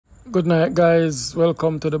Good night, guys.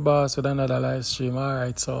 Welcome to the boss with another live stream.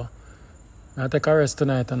 Alright, so I take a rest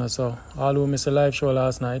tonight, and so all who missed a live show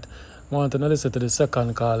last night want to listen to the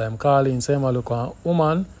second call. I'm calling, saying I look at a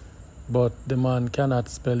woman, but the man cannot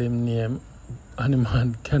spell him name, and the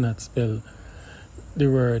man cannot spell the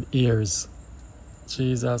word ears.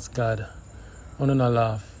 Jesus God. I don't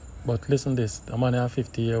laugh. But listen this, the man is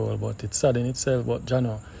 50-year-old, but it's sad in itself, but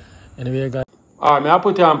Jano. Anyway, guys. Alright, may I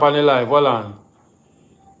put you on the live? Hold on.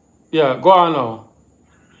 Yeah, go on now.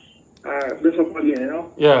 Bless up again, you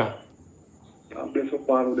know? Yeah. Bless up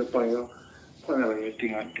all of the fire. You know?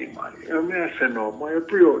 Thing and thing, man. You know, I say no, man, you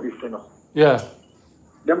pray out this, you know? Yeah.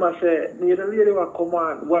 Them I say, me the lady will come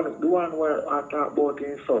on, the one where I talk about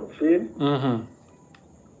in son, see? Mm-hmm.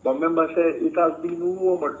 But remember, say, it has been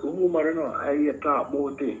rumor, you know, I hear talk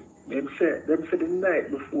about it. Them say the night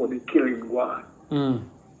before the killing one.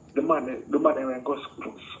 The man went go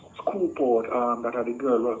scoop out that the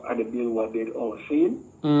girl at the bill was dead all seen.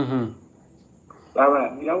 Mm-hmm.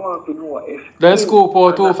 Alright, I want to know if then scoop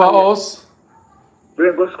out too for us.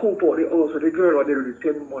 They go scoop out the house, so the girl was there with the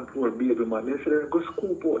 10-month-old baby man. They said they go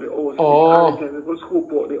scoop out the house. Oh. They go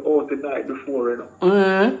scoop out the house the night before, you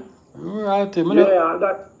know. Right, yeah,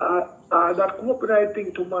 that come up with that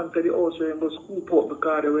thing to man to the house where they go scoop out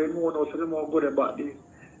because they were known out, so they won't go there back the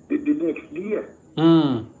next day.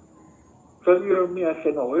 So you hear me, I say,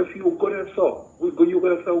 no, if you go there, so, you go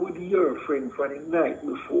there with your friend from the night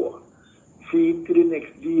before, see him to the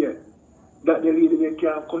next day, that the lady they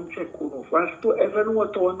can come check on. Everyone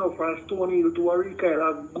know to know, from Stone Hill to Warika,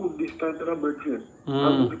 have good distance to the bedroom.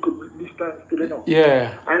 And good distance to the know.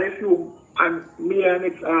 Yeah. And if you, and me and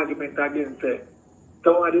next argument again say,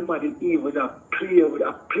 so the man is evil that play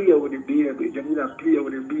with the baby, they need to play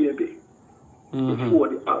with the baby before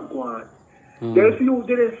the go on. There's you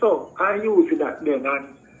did it so, I use that then,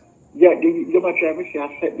 and yeah, you might try to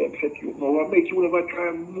set them, set you. No, I make you never try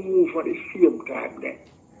and move at the same time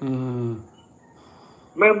then.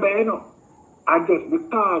 Remember, you know, and just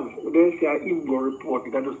because they say him go report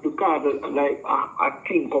it, and just because like I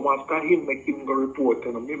think come after him make him go report,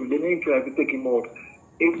 you know, maybe they ain't try to take him out,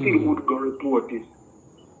 him still would go report it.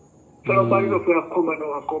 So nobody knows where come and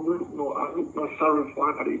look no sorry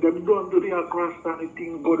for it. Them don't do their cross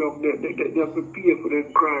anything good up there. They have to pay for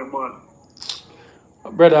them crime, man.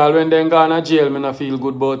 Brother, when they go to jail, I don't feel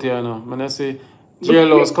good about it, you know. When I say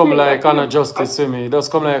jailhouse come like an justice to me, it does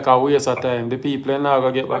come like a waste of time. The people are not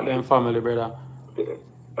going to get back their family, brother.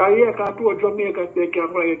 Yeah, because to Jamaica, they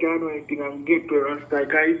can't do anything and get parents.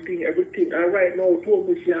 Like, I think everything. And right now, to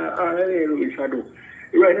me, I do.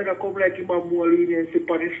 Right now, come like him have more leniency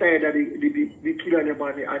on the side of the killer them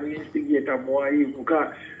and the instigator more evil.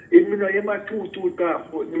 Because if you know, you have two talk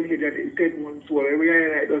about the lady that is 10 months old, every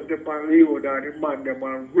night does the pan Leoda and the man them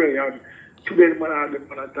and Ray and to them man all them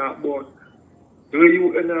man talk about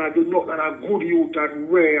you and do not and a good youth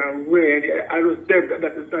and Ray and I just them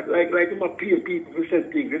that is not like him a pay people for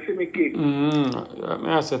said things. You see me kid?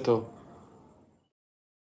 I say too.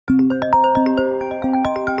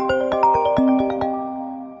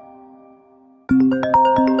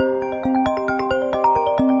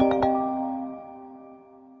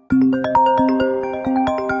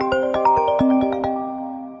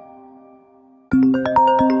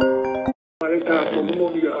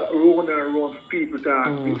 People talk,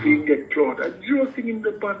 if you get caught, a joking in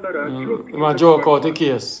the panda, my joke out the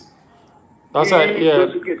case. That's why, yeah.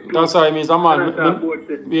 That's why I mean, a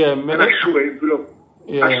man. Yeah, man. I show envelope.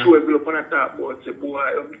 Yeah. I show envelope and I talk about say, boy,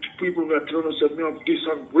 people that don't know, say, me have this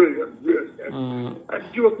and brilliant. I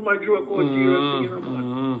joke my joke out here, you know,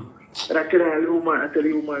 man. And I tell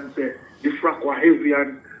you, man, say, the frack was heavy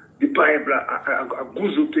and the Bible, a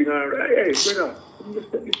guzzle thing, hey, brother.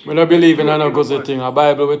 We don't believe in no guzzle thing. A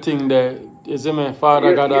Bible, we think there. You see me?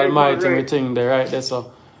 Father God Almighty, we think there, right? That's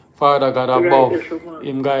so. Father God above,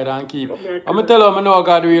 him guide and keep. I'm going to tell you, I know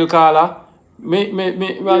God real caller.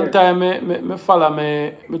 One time, me follow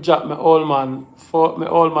me drop my old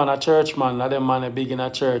man, a church man, and them man a big in a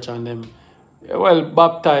church, and them, well,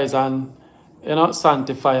 baptized and, you know,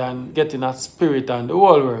 sanctify and get in a spirit and the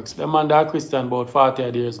whole works. Them man, they are Christian about 40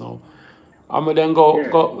 years now. And we then go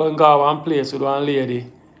one place with one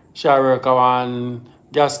lady. She work at one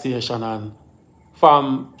gas station and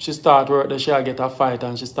from she start work there, she get a fight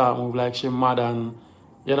and she start move like she mad and,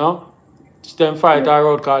 you know. She then fight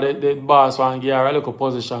her out because the boss want to give her a little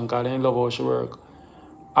position because they love how she work.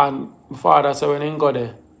 And my father said when he go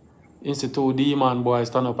there, he see two demon boys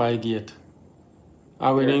stand up at the gate.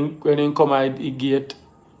 And when he come at the gate,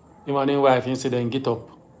 him and his wife, he see them get up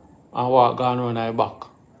and walk down around her back.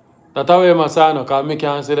 That's how I say no, because I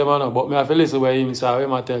can't see them, but I have to listen to him say,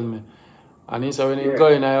 what he tell me. And he said when he go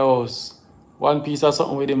in the house, one piece of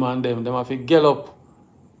something with him and them have to get up.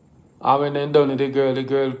 And when they done with the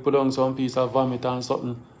girl put on some piece of vomit and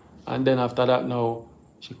something. And then after that now,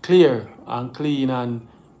 she clear and clean and,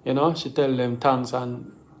 you know, she tell them thanks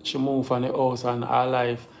and she move from the house and her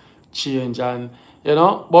life change and, you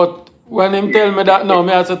know. But when him tell me that now,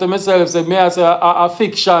 me I say to myself, say, me I say a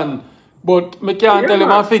fiction. But me can't tell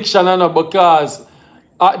him a fiction because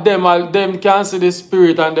them can't see the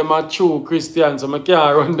spirit and them are true Christians, so I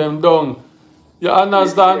can't run them down. You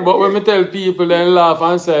understand? But when me tell people, then laugh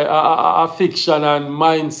and say a fiction and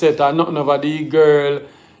mindset and nothing over the girl,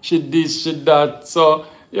 she this, she that. So,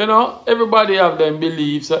 you know, everybody have them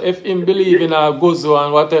beliefs. So if him believe in a gozo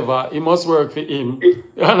and whatever, it must work for him.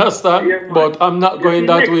 You understand? Yeah, but I'm not going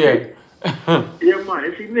that way. Yeah, man.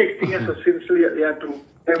 You see, next thing is a sincerely too.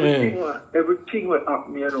 Everything will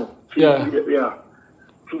happen, you know. Yeah.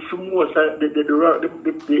 So most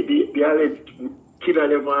the alleged killer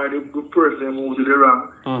them or the person who did the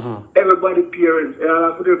wrong. Everybody parents,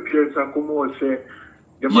 all of their parents are come out say.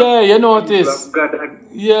 Yeah, you notice. And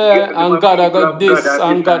God I got this,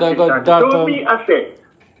 and God I got that. So me, I say,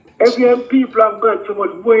 every people have got so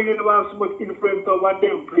much money, they have so much influence over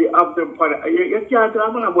them, play up them. You can't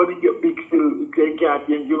tell them about the big still, you can't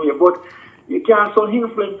enjoy it, but you can't so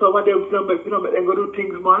influence over them, you know, them go do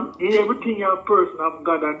things, man. In everything you have person have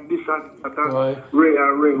God and this and that, Ray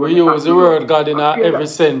and Ray. We use the word God in every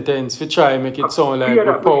sentence. We try to make it sound like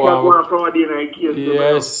the power.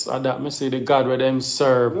 Yes, and that me say the God where them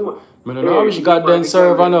serve. I don't know which God then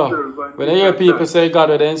serve or no. When I hear people say God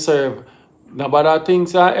where them serve, nobody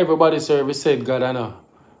thinks that everybody serve is said God or no.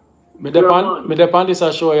 Me depend this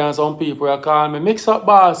a show and some people are call me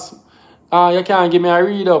Mixupboss. You can't give me a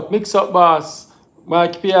read up. Mixupboss. I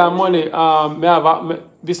pay money.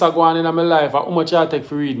 This a go on in my life. How much I take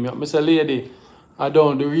for read me? I say, lady, I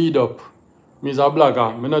don't do read up. Me is a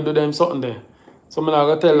blogger. I not do them something there. So I'm not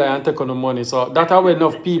going to tell her and take on the money. So that's how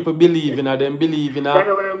enough people believe in her. Them believe in her.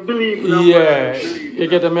 Yeah. You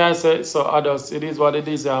get me? I say, so others, it is what it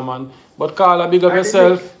is, man. But Carla, big up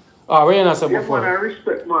yourself. What you not say before? Man, I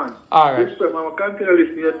respect, man. All right. Respect, man. I can't tell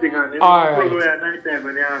you this thing. All right.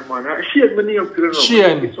 Shane, my name to the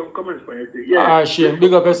Shane. Some comments for you. Yeah. All right, Shane.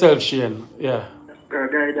 Big up yourself, Shane. Yeah.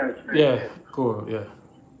 Yeah. Cool. Yeah.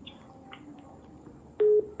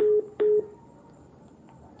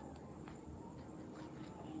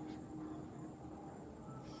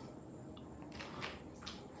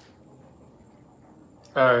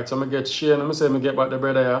 Alright, so I'm going to get Shane. I'm going to get back the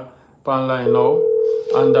brother here. Online now.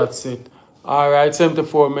 And that's it. Alright,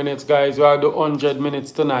 74 minutes, guys. We have the 100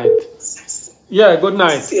 minutes tonight. Yeah, good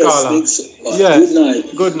night, Carla. Yeah, good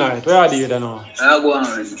night. Good night. Where are you then now? I'll go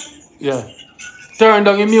on. Yeah. Turn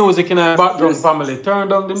down the music in our background, family. Turn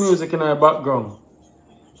down the music in our background.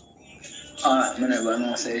 Alright, I never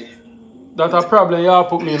know say. That's a problem. You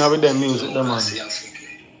put me in with them music, the man.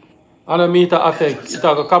 I don't mean to affect. It's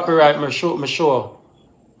going to copyright my show.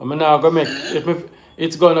 I'm not going to make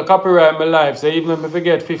it's going to copyright my life. So even if I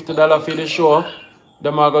get $50 for the show,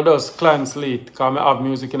 them are going to just cancel it because I have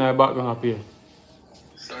music in the background up here.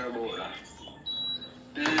 Sorry about that.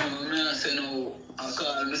 I say no. I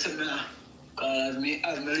call me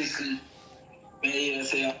as me listen. I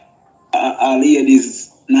say I'll hear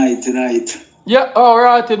this night tonight. Yeah,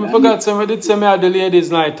 alright. I forgot somebody did say me had the ladies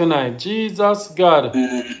night tonight. Jesus God.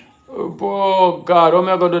 Oh God, how am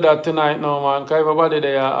I going to do that tonight now, man? Because everybody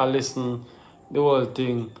there are listening the whole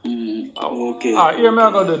thing. Okay. Alright, here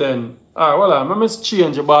I go to then. Alright, well, I must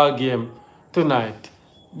change the ball game tonight.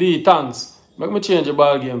 D, thanks. Make me change the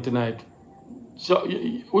ball game tonight. So,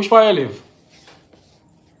 which part you live?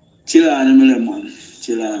 Chilani, man.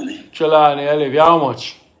 Chilani. Chilani, you live. How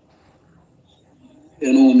much?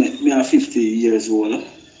 You know, me are 50 years old.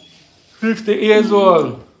 50 years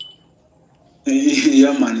old?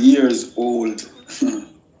 Yeah, man, years old.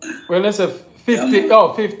 When I say 50,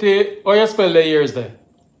 yeah, 50, how you spell the years there?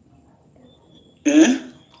 Eh?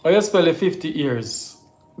 How you spell the 50 years?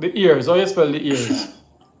 The years, how you spell the years?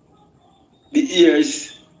 The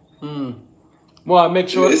years? More make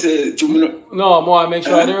sure. No, more make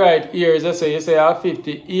sure the right years. You say I'm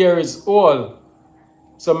 50 years old.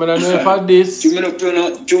 So I don't know if I this. You not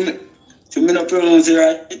pronounce it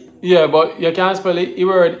right? Yeah, but you can't spell it.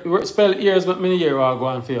 You spell years, but many years are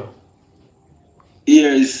going for you.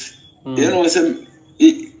 Years. You know what I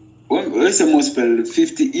must spell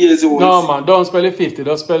 50 years old. No man, don't spell it 50,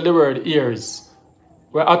 just spell the word years.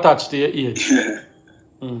 We're attached to your age. Yeah.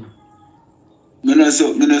 Me not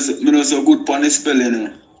so good for the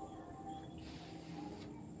spelling.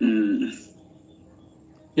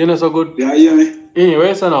 You're not so good? Yeah, you hear me?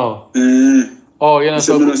 Where's it now? Oh, you're not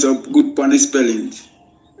so good. So good good on the spelling.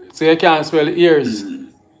 So you can't spell ears.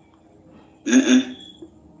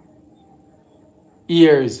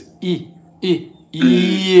 Ears.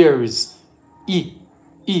 Ears.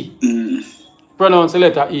 Pronounce the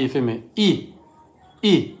letter E for me.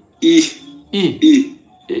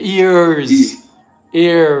 Ears.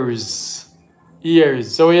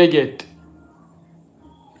 Ears. So you get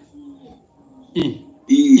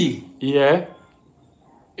yeah.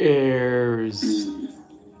 Ears.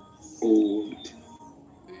 Old.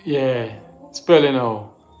 Yeah. Spelling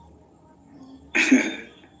now.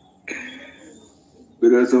 But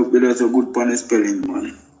that's a good pun spelling,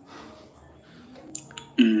 man.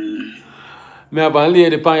 Me have a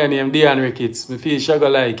lady pan your name Diane Ricketts. Me feel she go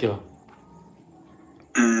like you.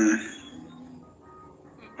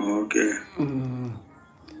 Okay.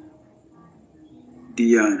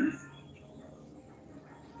 Diane.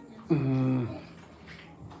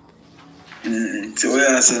 So what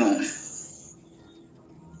you say now?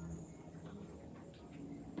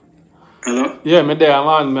 Hello? Yeah, me there,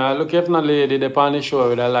 man. Me look if not lady the pan the show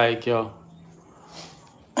with I like you.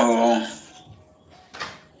 Oh.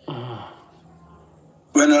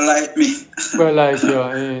 When you like me. Well, like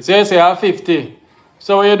you. So you say I'm 50.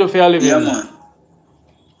 So what you do for your living? Yeah, man.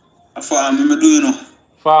 Farming, I do, you know.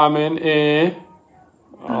 Farming,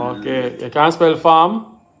 Okay. You can't spell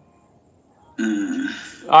farm?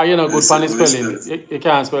 You know good pan spelling. You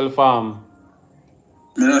can't spell farm.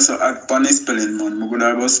 I know so act pan spelling, man. I could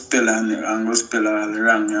have go spell and go spell all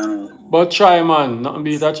wrong, you know. But try, man. Nothing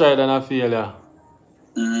beat a try than a failure.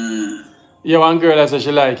 Yeah, one girl that said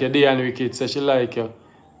she like you, Diane Ricketts said she like you.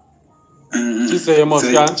 She say you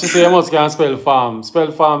must can spell farm.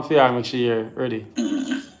 Spell farm for her, make she hear. Ready?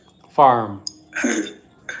 Farm.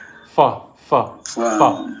 Farm.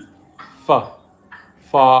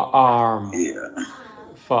 Yeah.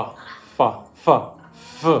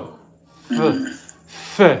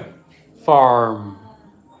 Farm.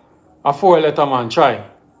 A 4-letter man, try.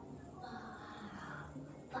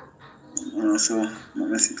 So, let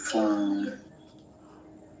me see farm.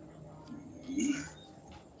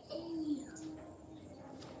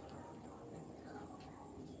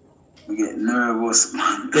 I get nervous,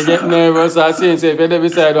 man. You get nervous, I see if you're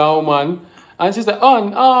beside a woman. And she said, I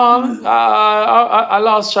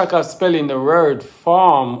lost track of spelling the word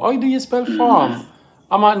farm. How do you spell farm?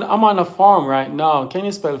 I'm on a farm right now. Can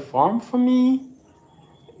you spell farm for me?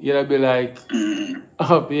 You'll be like,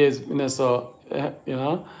 oh, yes, so, you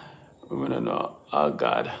know, I don't know. Oh,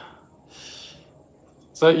 God.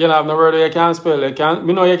 So, you know, I've no word you can't spell. You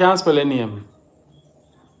can't spell a name.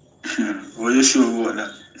 What are you sure about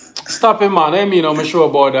that? Stop it, man. I mean, I'm sure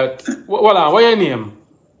about that. Hold on, what your name?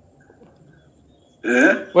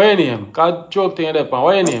 Yeah? What your name? Because joke thing there, man.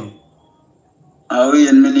 What your name?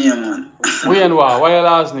 Wayne, my name, man. Wayne what? What your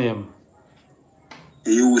last name?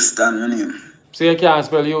 Houston, my name. So you can't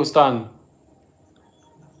spell Houston?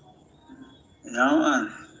 Yeah,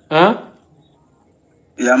 man. Huh?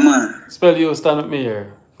 Yeah, man. Spell Houston with me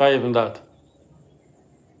here. If I even that.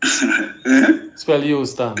 Spell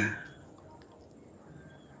Houston.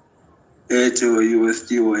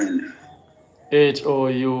 Houston.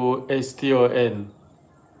 Houston.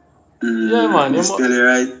 Yeah, man. You spell it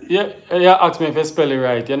right? Yeah, ask me if you spell it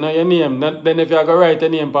right. You know your name. Then if you go write your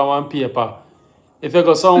name on one paper, if you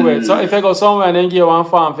go somewhere, so if you go somewhere and then give one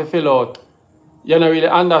form to fill out, you don't really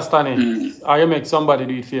understand it. Or you make somebody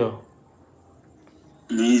do it for you.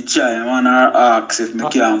 Me try, man, or ask if me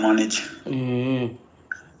can manage.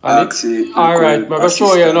 Alright, I'm going to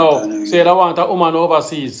show you now. Say you don't want a woman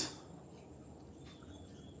overseas.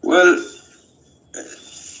 Well,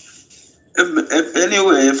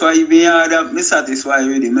 if I be hard, I'm satisfied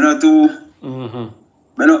with it. I'm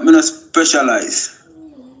not specialize.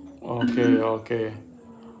 Okay.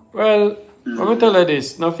 Well, let me tell you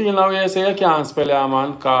this. No feel now you say you can't spell it,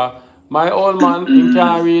 man. Because my old man, he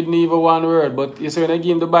can't read neither one word. But you see when I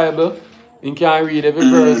give him the Bible, he can't read every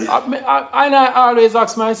verse. I always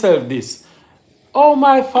ask myself this. Oh,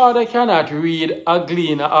 my father cannot read a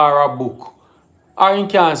gleaner or a book. Or he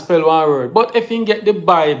can't spell one word. But if he get the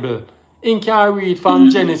Bible, he can read from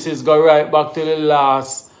Genesis, go right back to the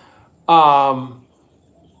last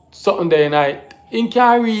something day night. He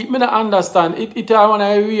can read. I don't understand. It I want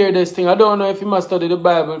to read this thing. I don't know if he must study the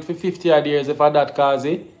Bible for 50 odd years if I that cause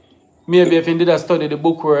it. Maybe if he did study the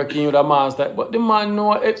bookwork, he would have mastered. But the man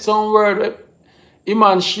know if some word, he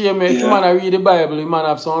man shame me. If the man read the Bible, the man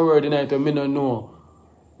have some word in it, I don't know.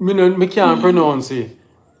 I can't pronounce it.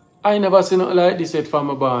 I never seen nothing like this yet from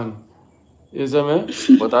my barn. You see me?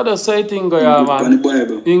 But I just say thing go yeah, man.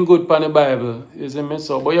 In good pan the Bible. You see me?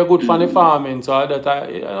 So, but you're good for the farming, so I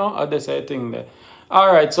just say thing there.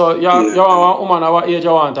 Alright, so you want a woman at what age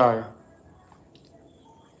you want her?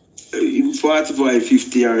 45,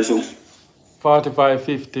 50 or so. 45,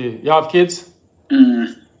 50. You have kids?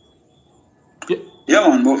 Yeah,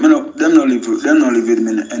 man, but them not live with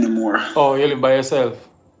me anymore. Oh, you live by yourself?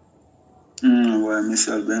 Well,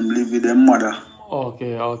 myself, them live with them mother.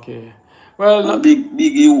 Okay. Well, no, big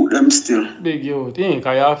youth, them still. Big youth,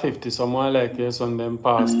 because you're 50, someone like you, son them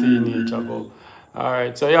past teenage ago.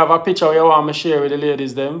 Alright, so you have a picture you want me to share with the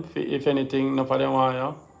ladies, them, if anything, none of them want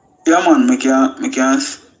you? Yeah, man, I can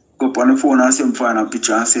go up on the phone and see them find a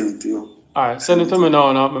picture and send it to you. Alright, send it to me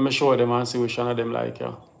now, let me show them and see which one of them like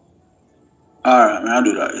you. Alright, I'll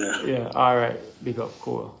do that, yeah. Yeah, alright, big up,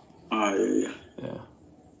 cool. Yeah.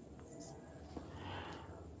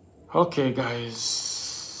 Okay,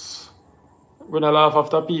 guys. We're gonna laugh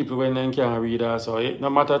after people when they can't read us, so no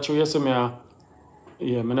matter who you see me, I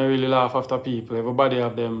don't really laugh after people. Everybody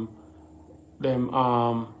have them,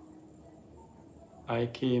 I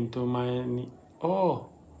came to my knee. Oh.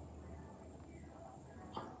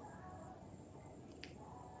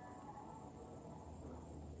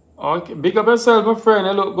 Okay, big up yourself, my friend.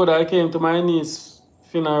 You look good. I came to my niece's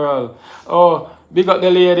funeral. Oh, big up the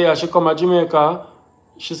lady. She come to Jamaica.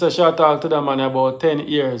 She said she talked to the man about 10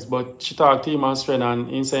 years, but she talked to him as friend and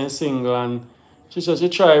he's single, and she said she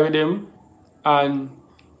tried with him and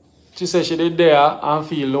she said she did there and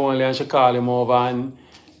feel lonely and she called him over and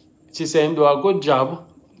she said he do a good job,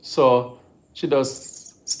 so she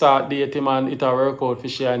just start dating him and it a work out for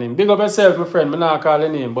she and him. Big up yourself, my friend. I'm not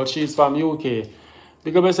calling her name, but she's from UK.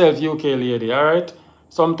 Big up yourself, UK lady, alright?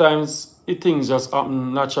 Sometimes things just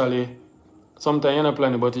happen naturally. Sometimes you're not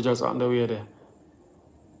planning, but it just happen the way there.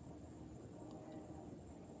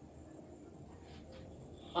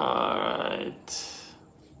 Alright.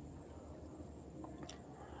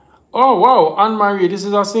 Oh wow, Anne-Marie, this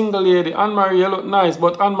is a single lady. Anne-Marie, you look nice,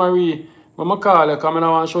 but Anne-Marie, I'm going to call you because I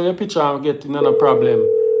want to show you a picture and get in a problem.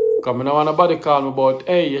 Because I don't want nobody call me about,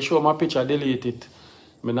 hey, you show my picture, delete it.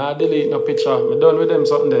 I not delete no picture. I done with them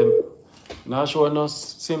something them. Not show no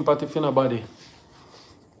sympathy for nobody.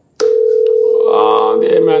 Oh,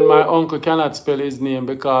 yeah, man, my uncle cannot spell his name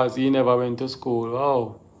because he never went to school.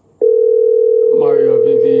 Wow. Mario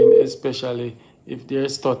Vivine, especially if they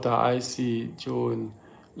stutter, I see June.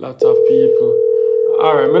 Lots of people.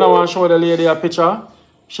 Alright, I want to show the lady a picture.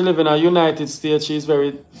 She lives in the United States. She's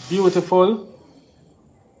very beautiful.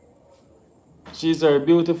 She's very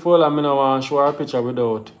beautiful, and I don't want to show her a picture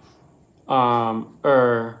without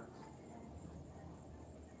her.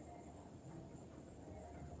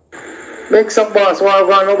 Mixupboss, what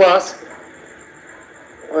going on, boss?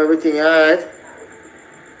 Everything alright?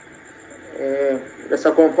 That's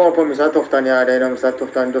a confirm for Mr. Tufton yard, you know. Mr.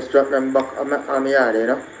 Tufton just drop them back on my yard, you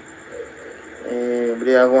know. But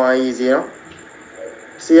they are going easy, you know.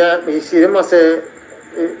 See them I say,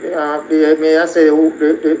 may I say the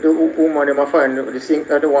woman them I find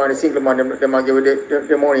the single man them I give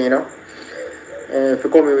the money, you know. If you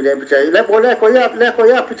come with them picture, like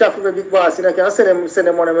you picture for the big boss, you know, can I send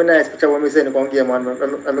them one of my nice picture when we send them game, man.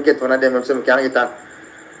 I get one of them so I can get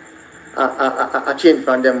a change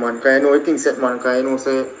from them, man. Because I know things set, man. Because I know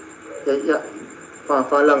say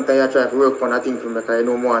for a long time I try to work for nothing for me. Because I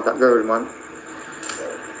know I want a girl, man.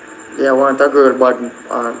 I want a girl, but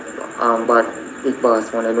big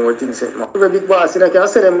boss, man. I know things set, man. The big boss, you know, can I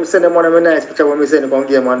send them one of my nice picture when we send them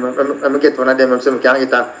game, man. I get one of them so I can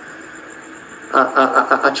get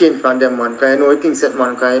a change from them, man. Because I know things set,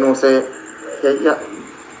 man. Because I know say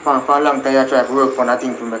for a long time I try to work for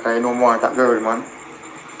nothing for me. Because I know I want a girl, man.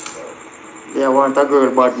 I want a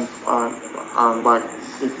girl, but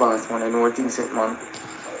big boss, man. I know things set, man.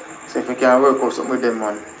 So if you can work out something with them,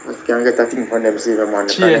 man, if you can get a thing from them, see them, man.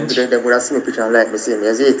 Because they would have seen me picture and like me, see me,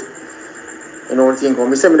 you see it? You know what I think?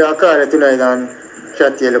 I say me I call you tonight and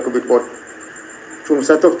chat to you a little bit, but from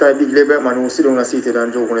such tough time, big label man who sit down and seated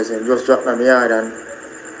and joke on the same, just drop my yard and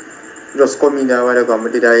just come in there while I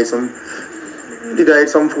come. Did I eat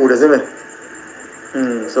some food, isn't it?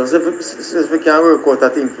 So if we can work out a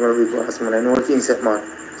thing for my big boss, man, I know things set, man.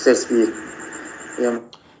 Say speed. Yeah, man.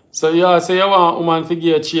 So you say you want a woman to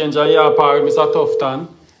get a change and you're part with Mr. Tufton.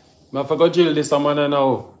 I forgot to jail this man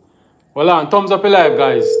now. Hold on, thumbs up alive,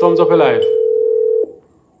 guys. Thumbs up alive.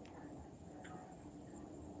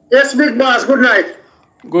 Yes, big boss, good night.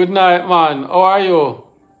 Good night, man. How are you?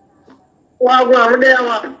 Well, there,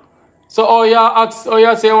 man. So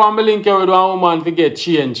you say you want to link you with one woman to get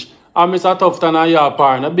change. And Mr. Tufton and your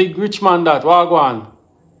partner. A big rich man that. What go on?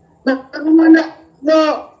 No,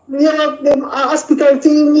 you know, the hospital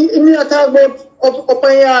thing, you talk about up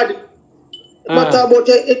a yard. Matter about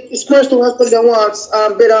it's first to husband that wants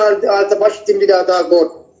better all the bash thing that talk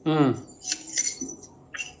about.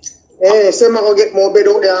 Some go get more bed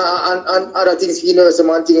out there and other things, you know, some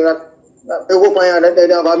thing that they go find that they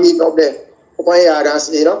have a meeting up there. Open yard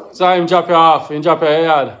and you know. So him drop you off, him drop your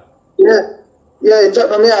yard. Yeah, him drop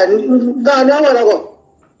my yard. Gone now I go.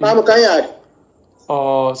 I'm a yard.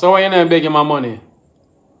 Oh, so why you not begging my money?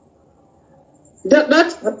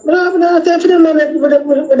 That's time for them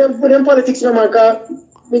with them politics no man, because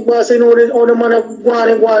big boss say all the man go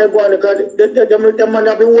on because them man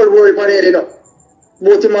have the whole world for there, you know.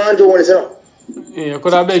 Both him and Jones, you know. Yeah, you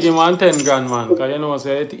could have begged him 10 grand, man, because you know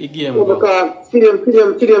say it game go. Because for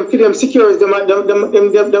them secures them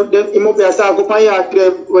him up there start go on yard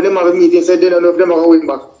when them have a meeting, so they don't know if them are going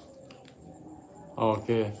back.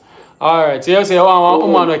 Okay. Alright, so you say one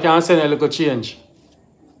woman that can send a little change.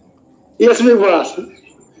 Yes, big boss.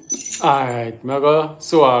 Alright, I go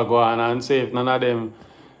so I go on and see if none of them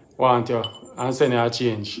want you and send you a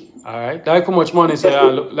change. Alright? Like how much money,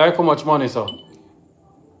 sir? Like how much money, sir?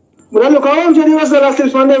 But I look $100 US still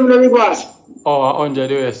from them, big boss. Oh, $100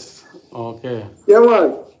 US. Okay. Yeah,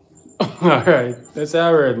 man. Alright. That's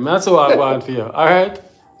alright. That's what I want for you. Alright?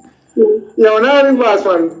 Yeah, man, big boss,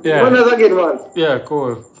 man. Yeah. One else again, man. Yeah,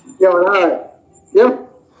 cool. Yeah, man, alright. Yep.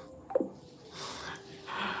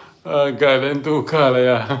 Oh God, then two call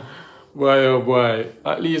yeah. Boy oh boy.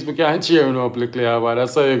 At least we can cheer him up like clear, but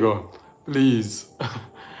that's how you go. Please.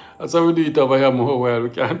 That's how we do it over here more well.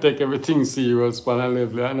 We can't take everything serious for a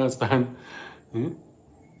level, you understand?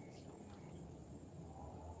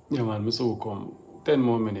 Yeah man, we so come. 10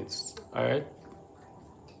 more minutes. Alright?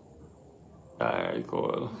 Alright,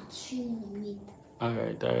 cool.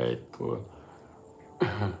 Alright, cool.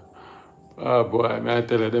 Oh boy, man, I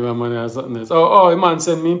tell you, them money or something else. Oh, man,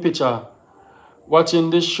 send me a picture. Watching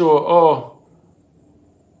this show. Oh,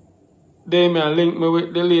 Damien linked me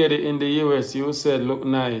with the lady in the US. You said look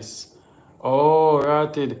nice. Oh,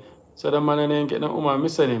 ratted. So the man ain't get no woman. I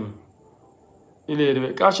send him. The lady.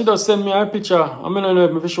 Because she does send me a picture. I don't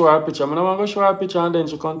know if I show her a picture. I don't want to show her a picture and then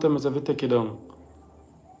she come tell me if I take it down.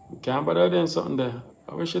 Can't bother then something there.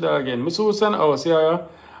 I wish it again. Miss Susan house here.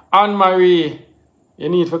 Anne-Marie. You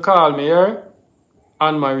need to call me here.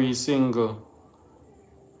 Anne-Marie single.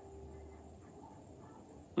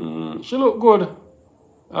 She look good.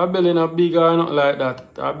 Her belly not big or not like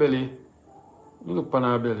that. Her belly. Look on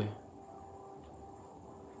her belly.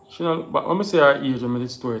 She not, but let me say her age when the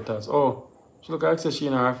story tells. Oh, she look like she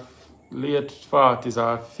in her late 40s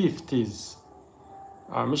or 50s.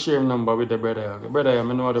 I'm sharing number with the brother. The brother, I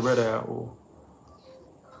know the brother. Oh.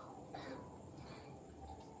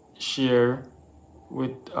 Share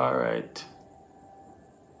with, alright.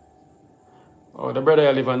 Oh, the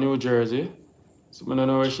brother live in New Jersey. So I don't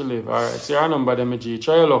know where she live. Alright, so your number them G.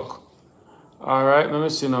 Try your luck. Alright, let me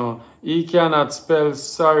see now. He cannot spell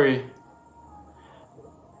sorry.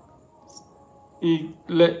 He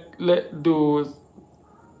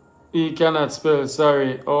cannot spell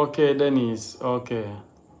sorry. Okay, Denise. Okay.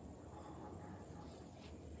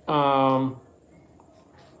 Oh,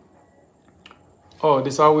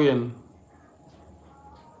 this is Wayne.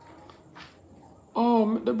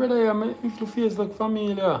 Oh, the brother here, if the face look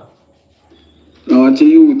familiar. No, it's a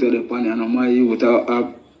youth the pan and my youth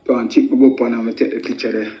I check my go pan and take the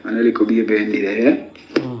picture there and a little baby in there, yeah?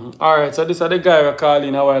 Alright, so this is the guy we called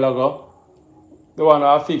in a while ago. The one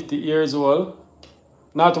who is 50 years old.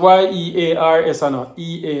 Not Y-E-A-R-S or not.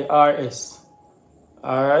 E-A-R-S.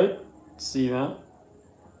 Alright. See that?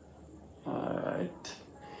 Alright.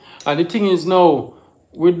 And the thing is now,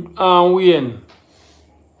 with Wayne.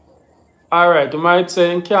 Alright, you might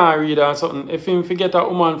say you can't read or something. If you forget a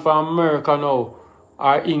woman from America now,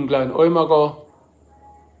 or England, or you might go,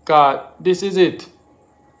 God, this is it.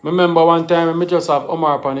 Remember one time I just have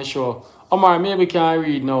Omar on the show. Omar maybe can't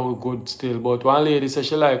read now good still, but one lady said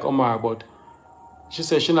she like Omar, but she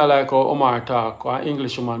said she not like how Omar talk, or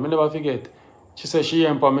English woman. I never forget. She said she hear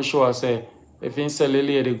on my show say, if you sell the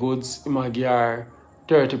lady goods, you might give her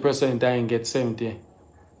 30% and get 70.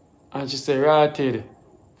 And she said, right.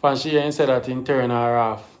 And she said that in turn her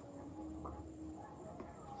off.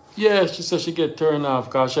 Yeah, she said she get turned off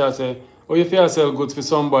because she said, oh, if you sell goods for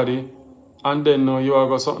somebody and then no, you are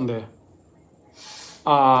got something there.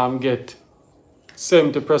 Get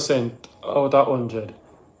 70% out of 100.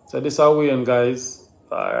 So this is a Wayne, guys.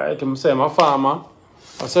 Alright, I'm saying I'm a farmer.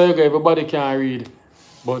 I say everybody can read,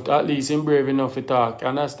 but at least I'm brave enough to talk. You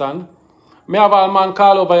understand? Me have a man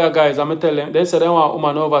call over here, guys, and I tell them, they say they want a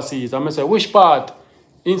woman overseas. And I say, which part?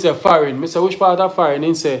 He say foreign. I say, which part of foreign?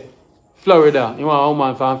 He say, Florida. You want a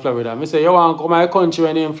woman from Florida. I say, you want to come to my country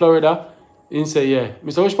when you're in Florida? He say, yeah. I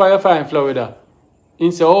say, which part you find Florida?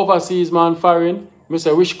 He say, overseas man foreign. I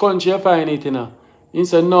say, which country you find it in? He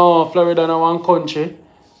say, no, Florida no one country.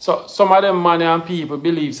 So some of them money and people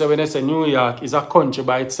believe so when they say New York is a country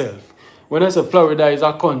by itself. When they say Florida is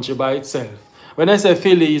a country by itself. When they say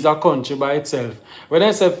Philly is a country by itself. When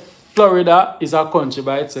they say Florida is a country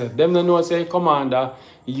by itself. Them don't know say Commander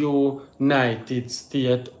United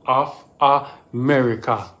States of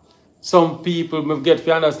America. Some people may get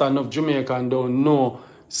to understand of Jamaica and don't know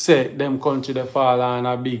say them country they fall on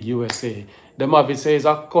a big USA. Them have to say it's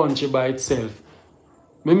a country by itself.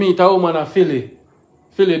 Me meet a woman at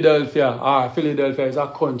Philadelphia. Philadelphia is a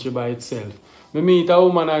country by itself. Me meet a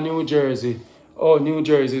woman in New Jersey. Oh, New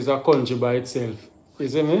Jersey is a country by itself. You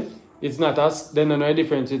see me? It's not us. Then no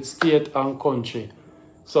difference. It's state and country.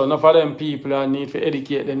 So enough of them people need to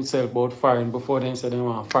educate themselves about foreign before they say they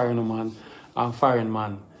want foreign woman and foreign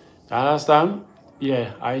man. You understand?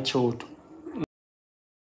 Yeah, I choose.